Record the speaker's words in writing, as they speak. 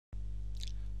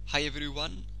Hi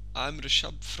everyone, I'm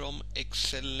Rishabh from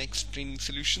ExcelNext Training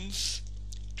Solutions.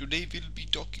 Today we'll be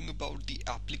talking about the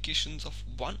applications of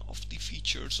one of the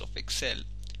features of Excel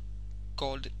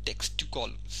called text to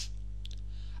columns.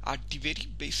 At the very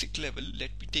basic level,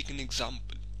 let me take an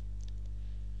example.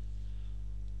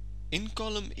 In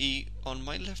column A on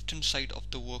my left hand side of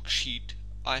the worksheet,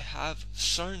 I have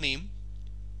surname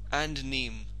and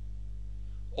name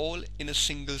all in a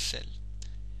single cell.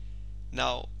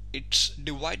 Now it's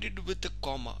divided with a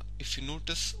comma. If you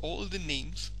notice, all the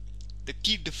names, the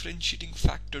key differentiating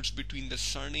factors between the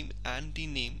surname and the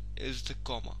name is the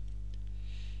comma.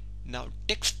 Now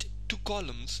text to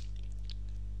columns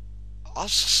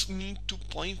asks me to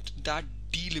point that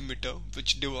delimiter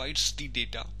which divides the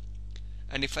data,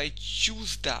 and if I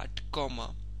choose that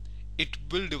comma, it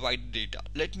will divide the data.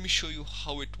 Let me show you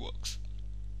how it works.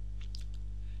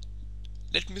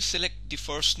 Let me select the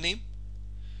first name.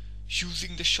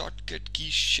 Using the shortcut key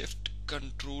Shift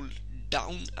Control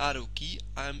down arrow key,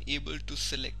 I am able to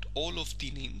select all of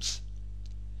the names.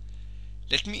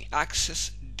 Let me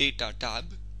access Data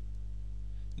tab.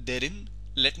 Therein,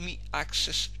 let me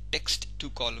access Text to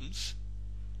columns.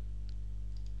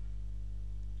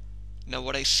 Now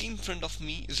what I see in front of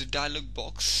me is a dialog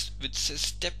box which says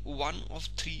step 1 of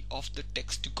 3 of the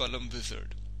text to column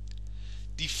wizard.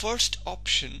 The first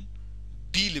option,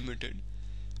 delimited,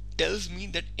 tells me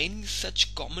that any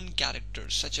such common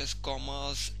characters such as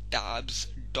commas, tabs,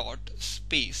 dot,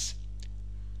 space,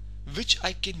 which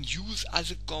I can use as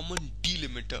a common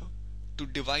delimiter to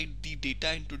divide the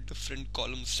data into different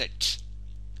column sets.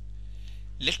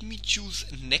 Let me choose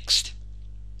next.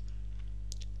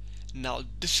 Now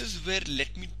this is where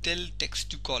let me tell text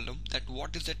to column that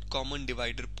what is that common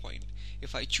divider point.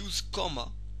 If I choose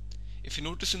comma, if you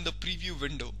notice in the preview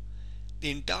window, the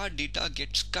entire data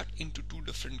gets cut into two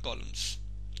different columns.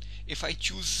 If I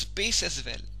choose space as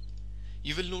well,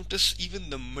 you will notice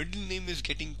even the middle name is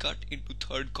getting cut into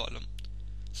third column.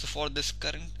 So for this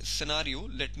current scenario,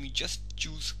 let me just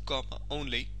choose comma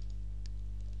only.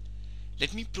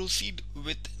 Let me proceed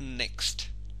with next.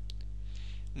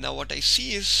 Now what I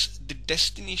see is the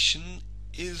destination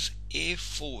is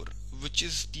A4, which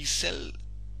is the cell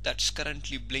that's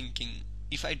currently blinking.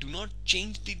 If I do not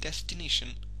change the destination,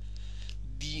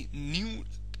 the new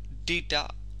data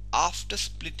after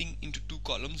splitting into two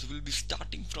columns will be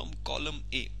starting from column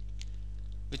A,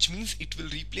 which means it will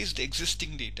replace the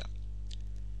existing data.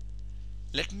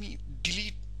 Let me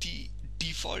delete the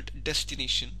default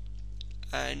destination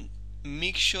and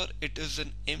make sure it is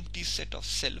an empty set of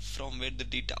cell from where the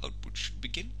data output should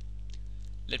begin.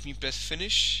 Let me press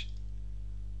finish.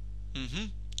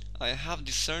 I have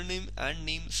the surname and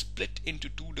name split into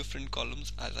two different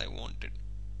columns as I wanted.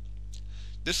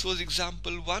 This was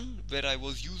example 1 where I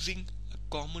was using a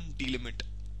common delimiter.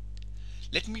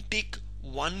 Let me take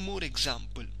one more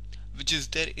example which is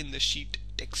there in the sheet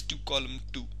text to column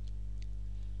 2.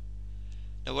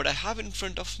 Now what I have in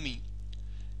front of me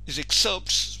is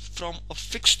excerpts from a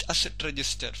fixed asset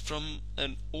register from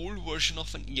an old version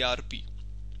of an ERP.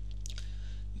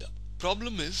 The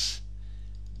problem is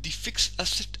the fixed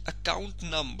asset account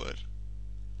number,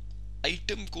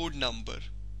 item code number,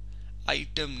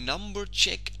 item number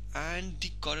check and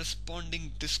the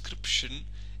corresponding description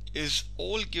is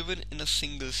all given in a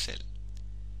single cell.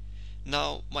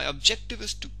 Now my objective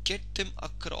is to get them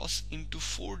across into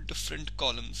 4 different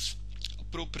columns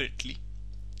appropriately.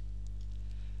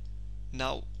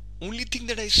 Now only thing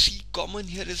that I see common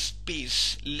here is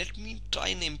space. Let me try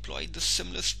and employ the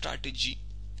similar strategy.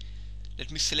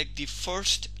 Let me select the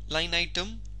first line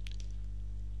item,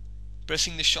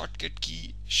 pressing the shortcut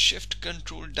key Shift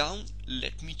Control down.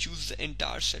 Let me choose the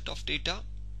entire set of data.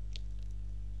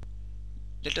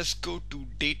 Let us go to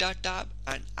Data tab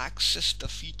and access the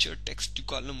feature text to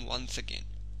column once again.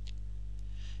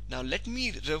 Now let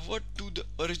me revert to the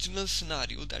original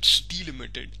scenario that's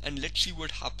delimited and let's see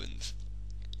what happens.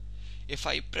 If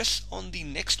I press on the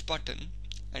next button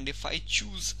and if I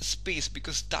choose space,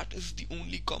 because that is the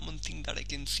only common thing that I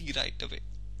can see right away.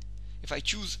 If I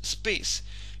choose space,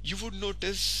 you would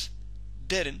notice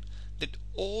therein that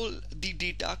all the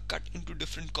data cut into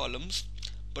different columns,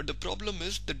 but the problem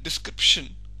is the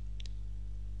description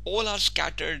all are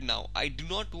scattered now. I do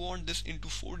not want this into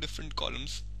 4 different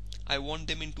columns. I want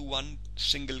them into one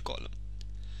single column.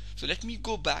 So let me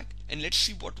go back and let's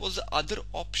see what was the other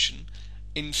option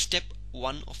in step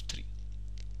 1 of 3.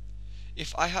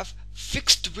 If I have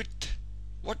fixed width,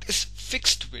 what is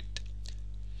fixed width?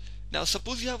 Now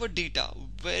suppose you have a data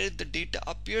where the data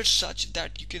appears such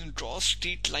that you can draw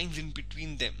straight lines in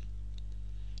between them.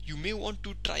 You may want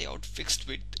to try out fixed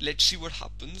width. Let's see what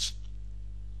happens.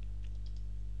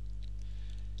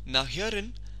 Now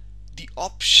herein the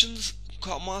options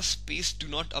comma space do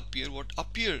not appear. What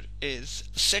appear is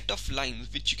a set of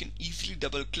lines which you can easily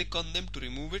double click on them to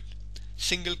remove it,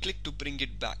 single click to bring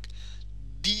it back.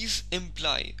 These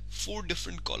imply 4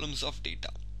 different columns of data.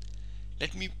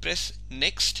 Let me press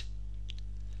next.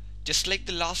 Just like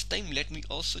the last time, let me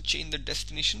also change the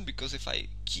destination, because if I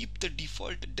keep the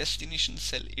default destination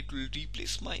cell, it will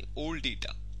replace my old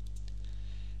data.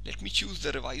 Let me choose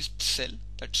the revised cell,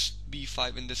 that's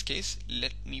B5 in this case.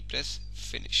 Let me press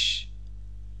finish.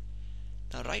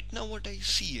 Now right now what I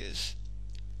see is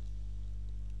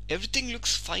everything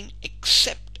looks fine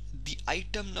except the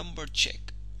item number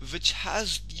check, which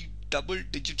has the double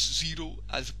digit 0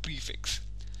 as a prefix.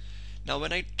 Now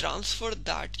when I transfer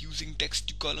that using text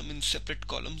to column in separate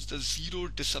columns, the 0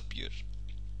 disappear.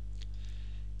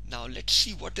 Now let's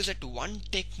see what is that one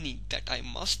technique that I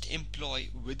must employ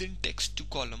within text to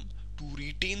column to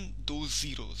retain those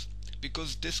zeros,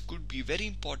 because this could be very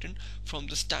important from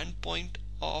the standpoint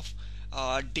of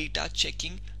data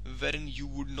checking, wherein you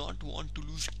would not want to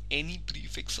lose any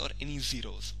prefix or any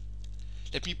zeros.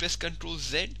 Let me press Ctrl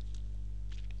Z,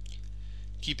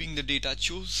 keeping the data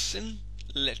chosen.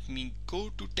 Let me go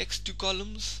to text to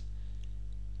columns,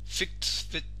 fix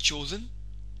with chosen,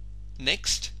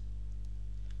 next,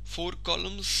 4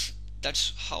 columns,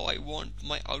 that's how I want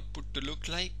my output to look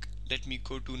like. Let me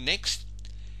go to next.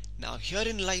 Now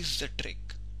herein lies the trick.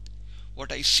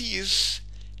 What I see is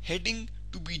heading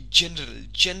to be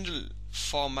general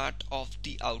format of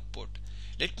the output.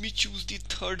 Let me choose the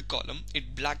 3rd column,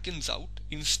 it blackens out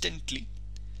instantly.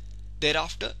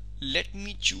 Thereafter let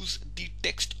me choose the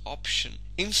text option.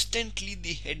 Instantly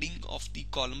the heading of the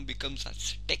column becomes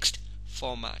as text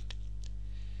format.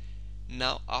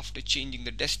 Now after changing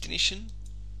the destination,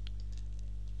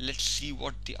 let's see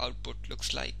what the output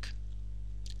looks like.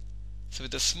 So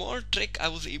with a small trick I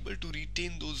was able to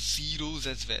retain those zeros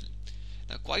as well.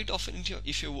 Now quite often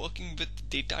if you're working with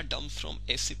data dumps from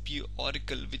SAP or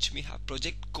Oracle, which may have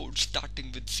project code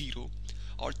starting with 0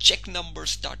 or check number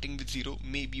starting with 0,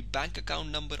 maybe bank account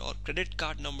number or credit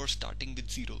card number starting with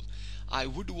 0, I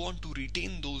would want to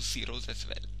retain those zeros as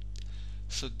well.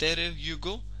 So there you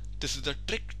go. This is the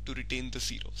trick to retain the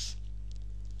zeros.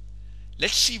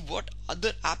 Let's see what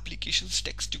other applications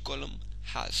text to column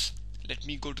has. Let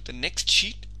me go to the next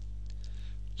sheet.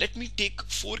 Let me take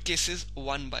 4 cases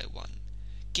one by one.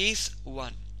 Case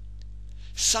 1.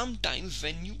 Sometimes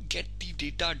when you get the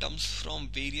data dumps from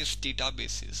various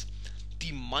databases,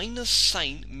 the minus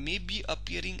sign may be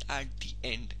appearing at the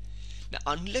end. Now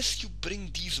unless you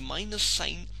bring these minus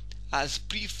sign as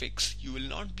prefix, you will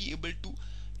not be able to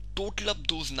total up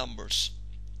those numbers.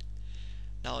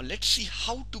 Now let's see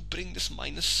how to bring this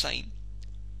minus sign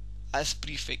as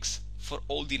prefix for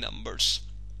all the numbers.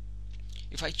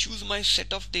 If I choose my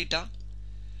set of data,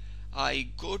 I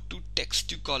go to text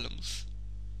to columns,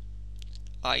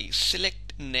 I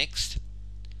select next,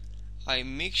 I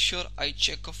make sure I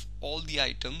check off all the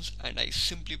items and I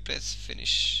simply press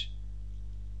finish.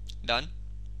 Done.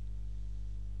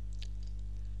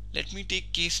 Let me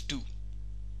take case 2.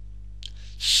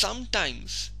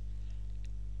 Sometimes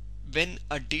when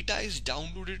a data is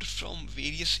downloaded from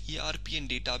various ERP and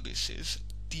databases,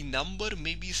 the number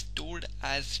may be stored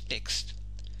as text.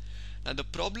 Now the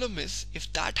problem is,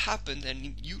 if that happens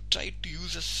and you try to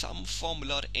use a sum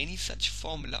formula or any such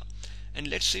formula, and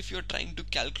let's say if you're trying to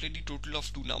calculate the total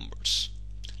of 2 numbers,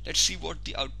 let's see what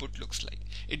the output looks like.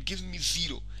 It gives me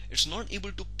 0. It's not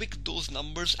able to pick those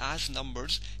numbers as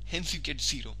numbers, hence you get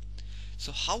 0.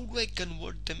 So how do I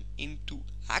convert them into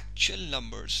actual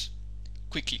numbers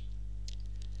quickly?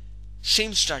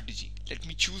 Same strategy. Let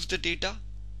me choose the data.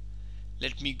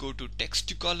 Let me go to text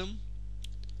to column.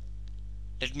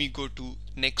 Let me go to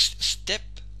next step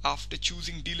after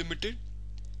choosing delimited,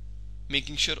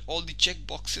 making sure all the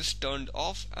checkboxes turned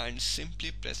off and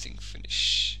simply pressing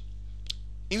finish.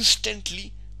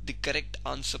 Instantly the correct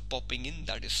answer popping in,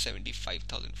 that is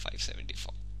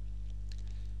 75,574.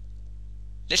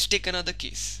 Let's take another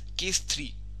case. Case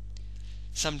 3.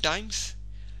 Sometimes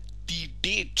the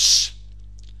dates,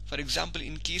 for example,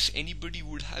 in case anybody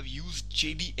would have used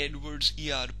JD Edwards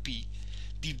ERP,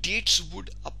 the dates would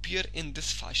appear in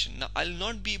this fashion. Now I'll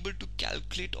not be able to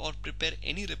calculate or prepare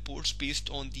any reports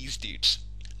based on these dates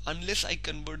unless I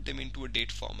convert them into a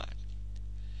date format.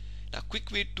 Now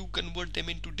quick way to convert them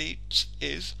into dates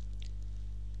is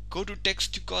go to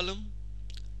text to column,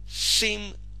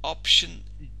 same option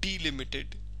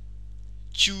delimited,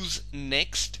 choose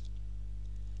next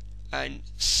and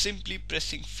simply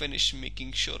pressing finish,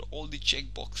 making sure all the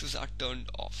checkboxes are turned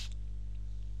off.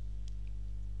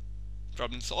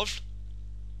 Problem solved.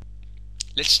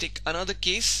 Let's take another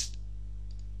case.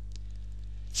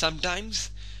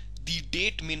 Sometimes the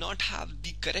date may not have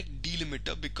the correct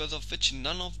delimiter, because of which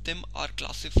none of them are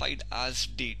classified as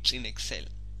dates in Excel.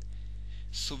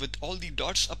 So with all the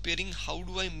dots appearing, how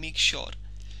do I make sure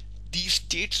these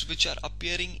dates which are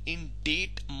appearing in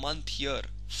date, month, year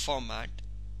format,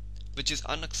 which is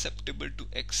unacceptable to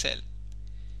Excel,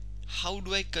 how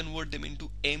do I convert them into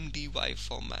MDY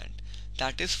format?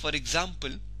 That is, for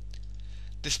example,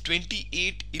 this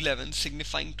 2811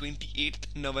 signifying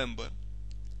 28th November,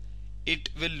 it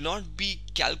will not be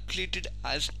calculated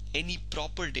as any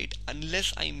proper date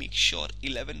unless I make sure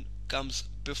 11 comes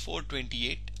before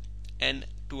 28 and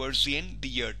towards the end the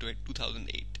year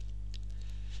 2008.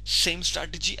 Same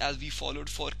strategy as we followed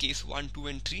for case 1, 2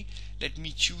 and 3. Let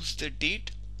me choose the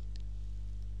date.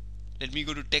 Let me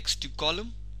go to text to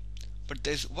column. But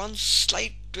there's one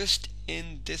slight twist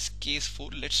in this case 4.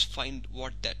 Let's find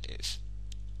what that is.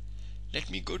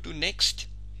 Let me go to next.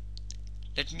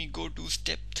 Let me go to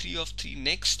step 3 of 3,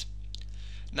 next.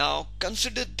 Now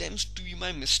consider them to be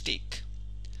my mistake.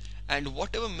 And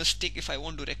whatever mistake, if I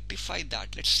want to rectify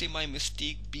that, let's say my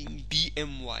mistake being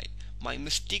DMY. My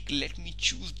mistake, let me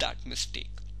choose that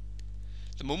mistake.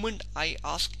 The moment I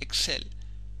ask Excel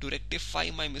to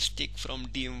rectify my mistake from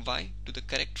DMY to the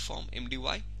correct form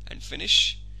MDY and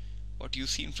finish, what you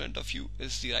see in front of you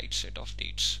is the right set of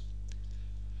dates.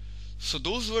 So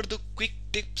those were the quick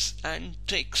tips and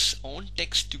tricks on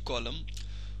text to column.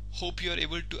 Hope you are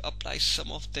able to apply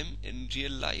some of them in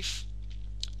real life.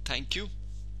 Thank you.